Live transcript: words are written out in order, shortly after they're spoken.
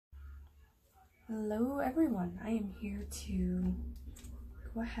Hello everyone, I am here to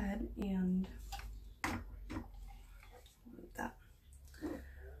go ahead and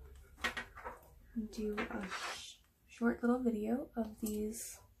do a short little video of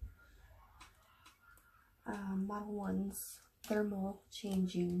these Modelones thermo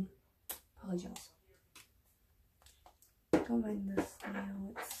changing polygels. Don't mind this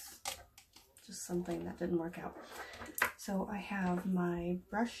nail, it's just something that didn't work out. So I have my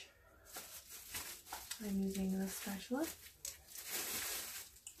brush. I'm using the spatula,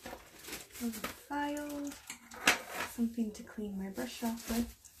 a file, something to clean my brush off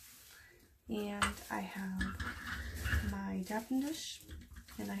with, and I have my dapping dish,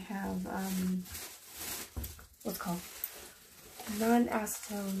 and I have what's called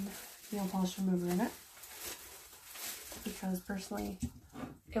non-acetone nail polish remover in it, because personally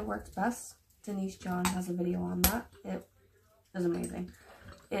it works best. Denise John has a video on that. It is amazing.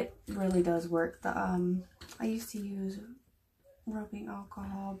 It really does work. I used to use rubbing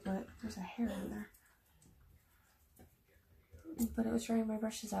alcohol, but there's a hair in there. But it was drying my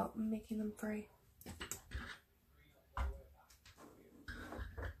brushes out and making them fray.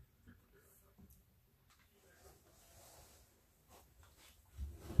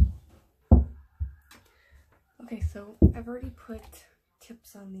 Okay, so I've already put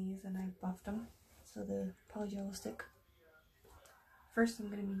tips on these and I've buffed them so the polygel will stick. First, I'm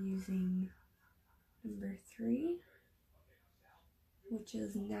going to be using number 3, which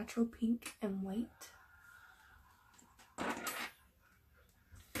is natural pink and white.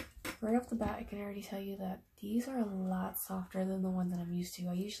 Right off the bat, I can already tell you that these are a lot softer than the ones that I'm used to.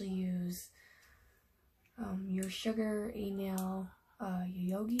 I usually use your sugar, a nail,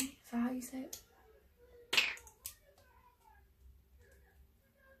 yogi. Is that how you say it?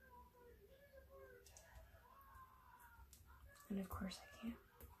 And of course, I can't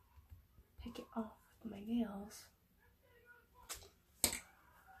pick it off with my nails.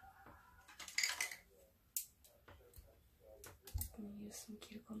 I'm gonna use some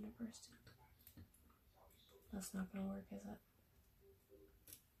cuticle nippers too. That's not gonna work, is it?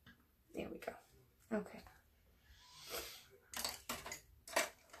 There we go. Okay.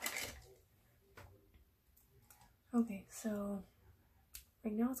 Okay, so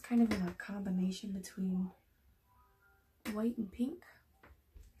right now it's kind of in a combination between white and pink.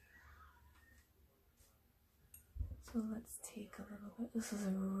 So let's take a little bit. This is a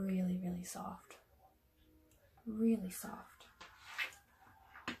really, really soft. Really soft.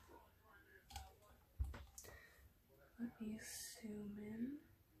 Let me zoom in.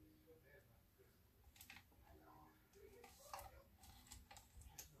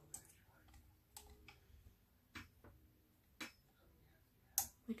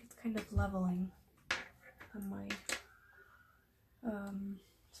 Like it's kind of leveling on my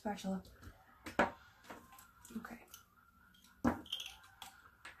spatula. Okay.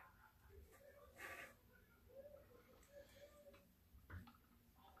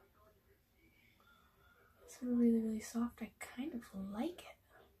 It's really, really soft. I kind of like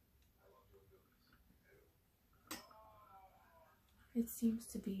it. It seems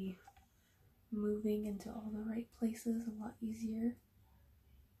to be moving into all the right places a lot easier.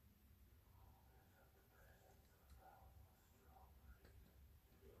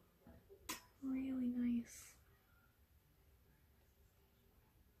 Really nice.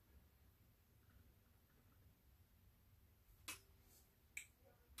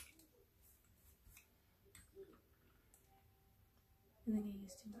 I think I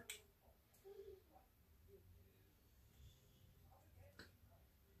used too much.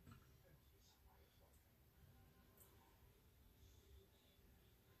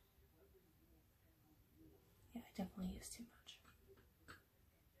 Yeah, I definitely used too much.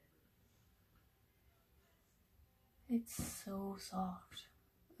 It's so soft.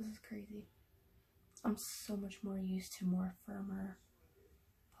 This is crazy. I'm so much more used to more firmer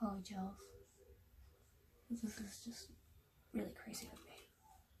polygels. This is just really crazy with me.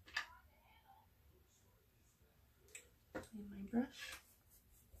 Clean my brush.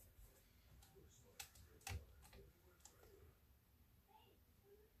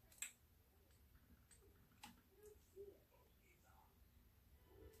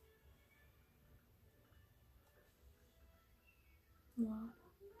 Wow.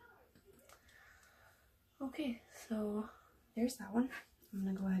 Okay, so there's that one. I'm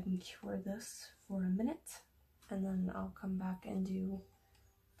gonna go ahead and cure this for a minute, and then I'll come back and do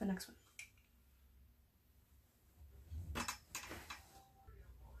the next one.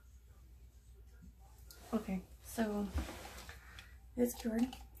 Okay, so it's cured,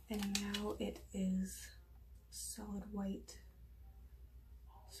 and now it is solid white.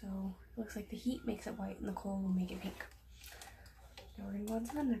 So it looks like the heat makes it white and the cold will make it pink. Now we're gonna go on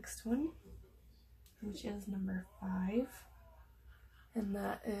to the next one, which is number 5. And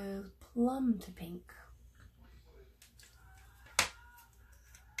that is plum to pink.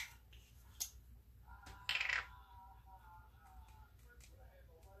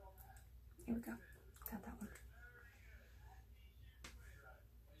 Here we go. Got that one.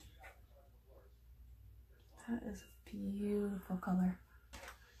 That is a beautiful color.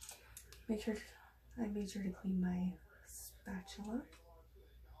 I made sure to clean my spatula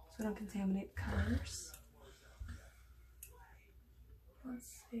so I don't contaminate the colors.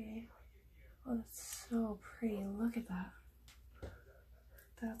 Let's see. Oh, that's so pretty. Look at that.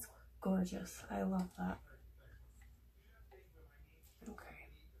 That's gorgeous. I love that. Okay.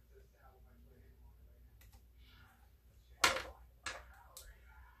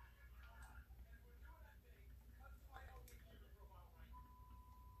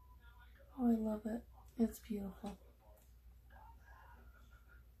 Oh, I love it. It's beautiful.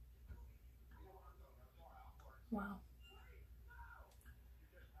 Wow.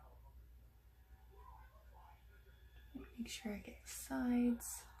 Make sure I get the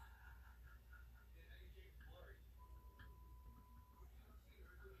sides.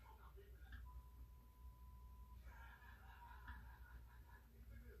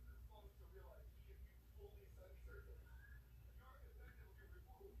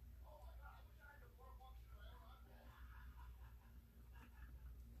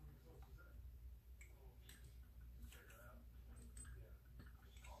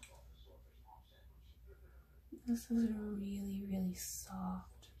 This is really, really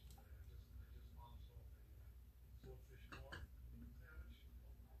soft.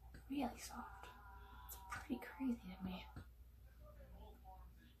 Really soft. It's pretty crazy to me.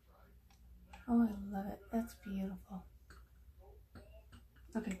 Oh, I love it. That's beautiful.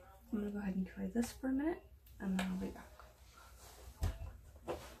 Okay, I'm gonna go ahead and cure this for a minute, and then I'll be back.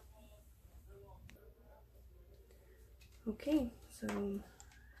 Okay, so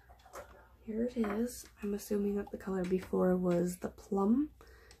here it is. I'm assuming that the color before was the plum,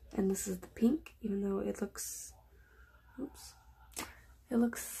 and this is the pink, even though it looks, oops, it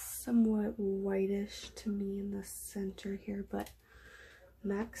looks somewhat whitish to me in the center here, but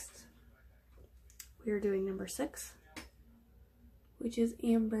next we are doing number 6, which is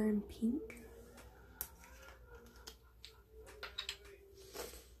amber and pink.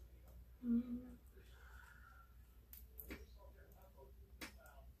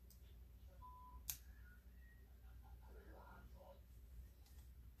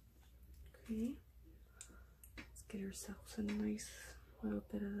 Okay, let's get ourselves a nice little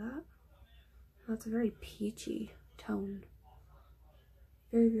bit of that. That's a very peachy tone.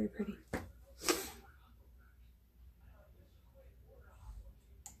 Very, very pretty.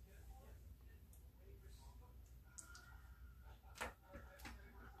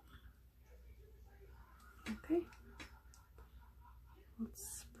 Okay,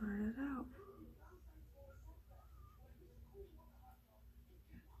 let's spread it out.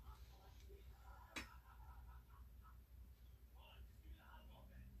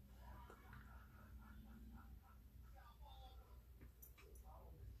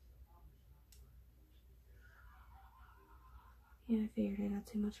 Yeah, I figured I got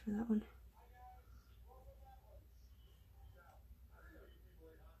too much for that one.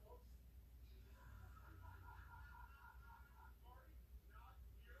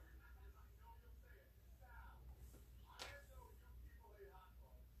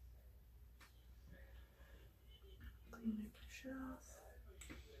 Clean my brush off.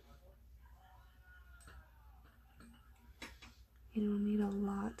 You don't need a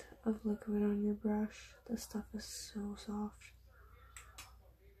lot of liquid on your brush. This stuff is so soft.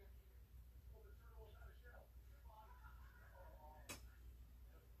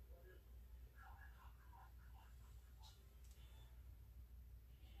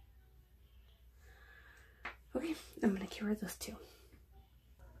 Okay, I'm gonna cure this too.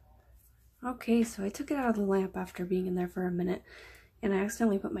 Okay, so I took it out of the lamp after being in there for a minute, and I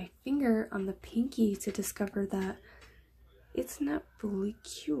accidentally put my finger on the pinky to discover that it's not fully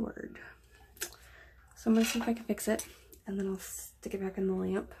cured. So I'm gonna see if I can fix it, and then I'll stick it back in the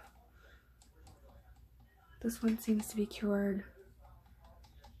lamp. This one seems to be cured.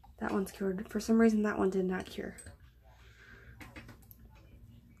 That one's cured. For some reason, that one did not cure.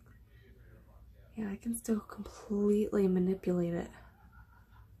 Yeah, I can still completely manipulate it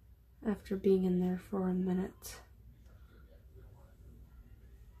after being in there for a minute.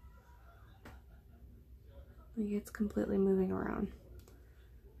 Like, it's completely moving around.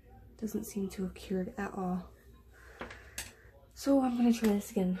 Doesn't seem to have cured at all. So I'm gonna try this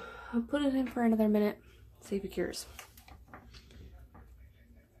again. I'll put it in for another minute, see if it cures.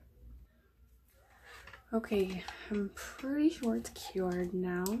 Okay, I'm pretty sure it's cured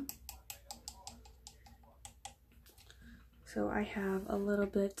now. So I have a little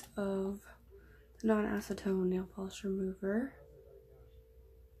bit of non-acetone nail polish remover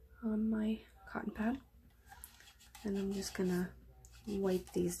on my cotton pad. And I'm just gonna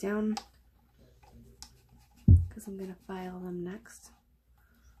wipe these down because I'm gonna file them next.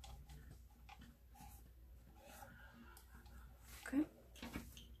 Okay.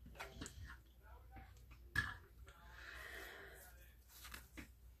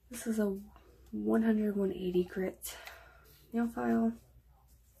 This is a 100-180 grit nail file.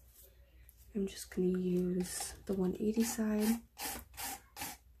 I'm just gonna use the 180 side.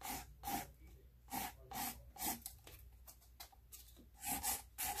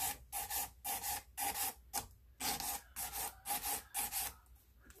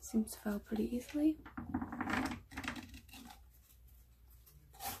 Seems to file pretty easily.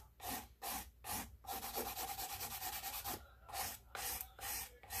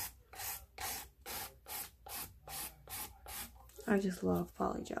 I just love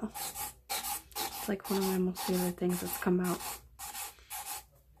polygel. It's like one of my most favorite things that's come out.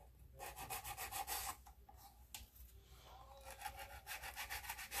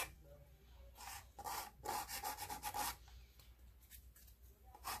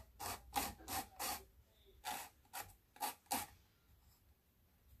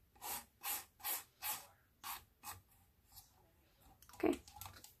 Okay.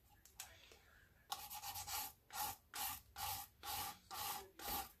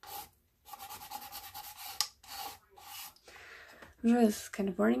 I'm sure this is kind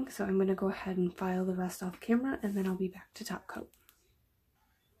of boring, so I'm going to go ahead and file the rest off camera, and then I'll be back to top coat.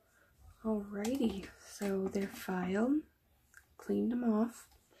 Alrighty, so they're filed, cleaned them off,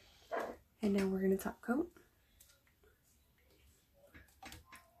 and now we're going to top coat.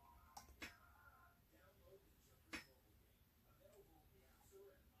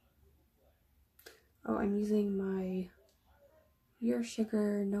 Oh, I'm using my Your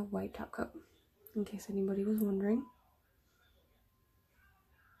Sugar No White top coat, in case anybody was wondering.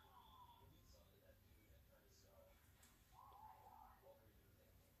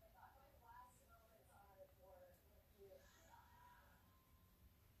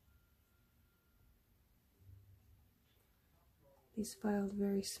 These filed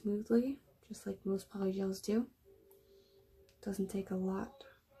very smoothly, just like most polygels do. Doesn't take a lot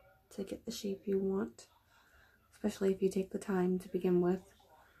to get the shape you want, especially if you take the time to begin with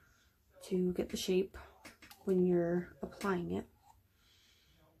to get the shape when you're applying it.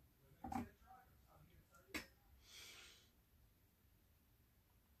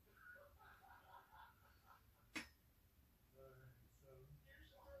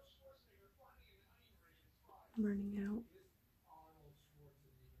 I'm running out.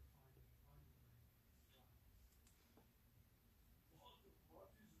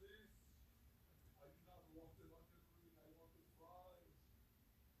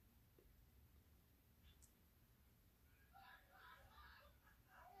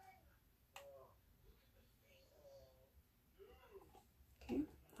 Okay,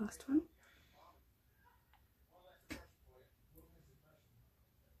 last one.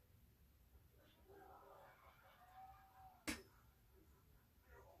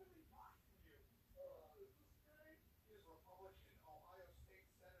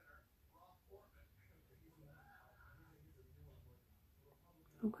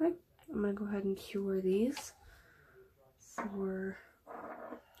 Okay, I'm gonna go ahead and cure these for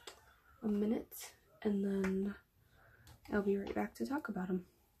a minute, and then I'll be right back to talk about them.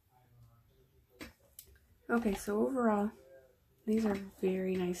 Okay, so overall, these are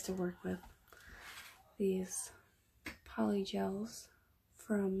very nice to work with. These polygels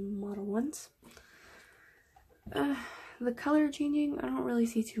from Modelones. The color changing, I don't really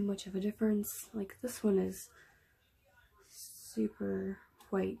see too much of a difference. Like, this one is super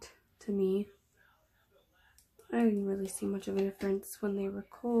white to me. I didn't really see much of a difference when they were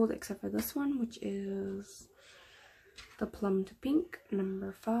cold, except for this one, which is the Plum to Pink,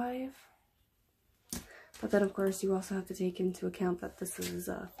 number 5. But then, of course, you also have to take into account that this is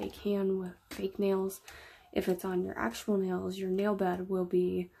a fake hand with fake nails. If it's on your actual nails, your nail bed will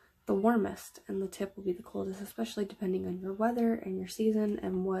be the warmest and the tip will be the coldest, especially depending on your weather and your season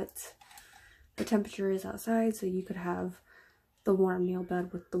and what the temperature is outside. So you could have the warm nail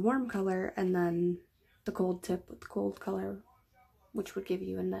bed with the warm color and then the cold tip with the cold color, which would give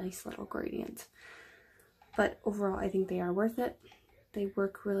you a nice little gradient. But overall, I think they are worth it. They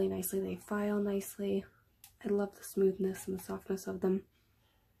work really nicely. They file nicely. I love the smoothness and the softness of them.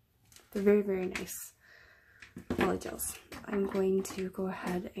 They're very, very nice polygels. I'm going to go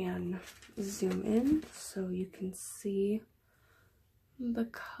ahead and zoom in so you can see the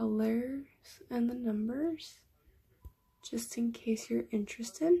colors and the numbers, just in case you're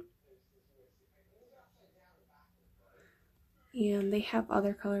interested. And they have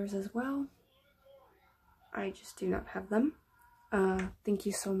other colors as well. I just do not have them. Thank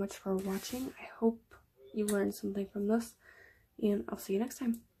you so much for watching. I hope you learned something from this, and I'll see you next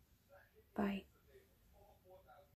time. Bye.